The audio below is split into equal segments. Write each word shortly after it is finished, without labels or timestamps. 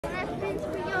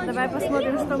Давай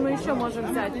посмотрим, что мы еще можем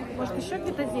взять. Может, еще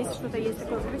где-то здесь что-то есть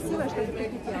такое красивое, что ты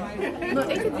хотела. Но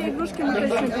эти две игрушки мы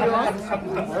точно берем.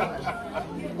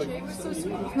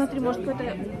 Смотри, может,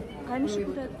 какой-то камешек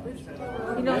вот этот.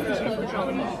 Или он слишком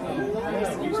тяжелый?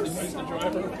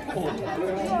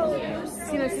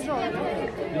 Сильно тяжелый,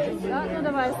 да? Ну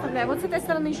давай, оставляй. Вот с этой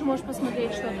стороны еще можешь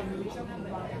посмотреть что-то.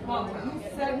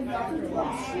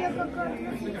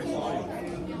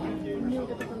 Мне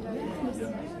вот это понравилось.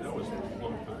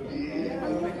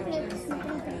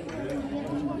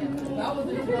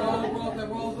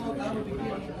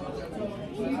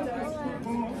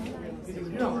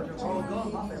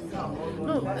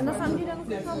 Ну, на самом деле оно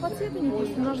к нам по цвету не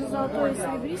будет, оно же золотое и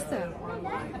серебристое.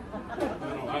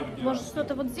 Может,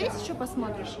 что-то вот здесь еще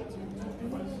посмотришь?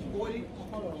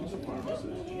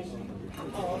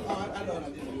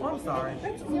 I'm sorry.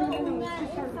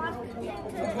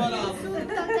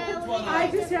 I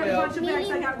just had a bunch of bags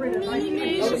I got rid of.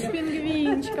 Мишек,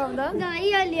 пингвинчиков, да? Да,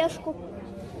 и Олежку.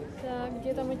 Так,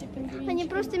 где там эти пингвинчики? Они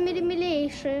просто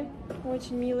милейшие.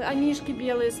 Очень милые. А мишки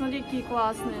белые, смотри, какие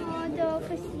классные. А, да,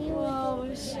 красивые. Вау,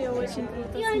 вообще очень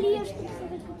круто. И Олежки,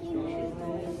 кстати, какие милые.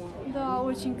 Да,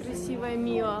 очень красивая,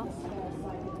 мило.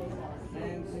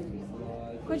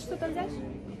 Хочешь что-то взять?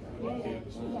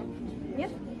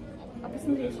 Нет? А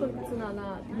посмотри, сколько цена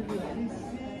на пингвина.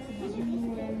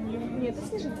 Нет, это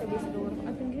снижится $10,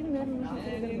 а пингвин, наверное, нужно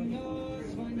перевернуть.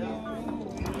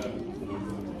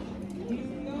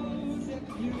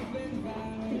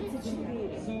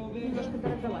 Немножко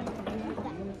дороговато.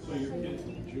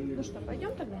 Ну что,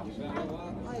 пойдем тогда?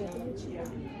 А это зачем?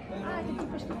 А, это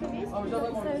типа что-то весит?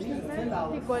 Ставишь на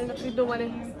цену? Прикольно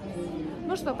придумали.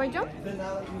 Ну что, пойдем?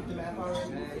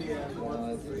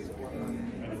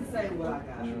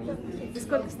 И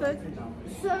сколько стоит?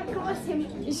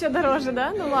 48. Еще дороже,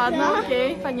 да? Ну ладно,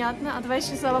 окей, понятно. А давай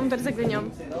сейчас вовнутрь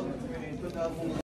заглянем.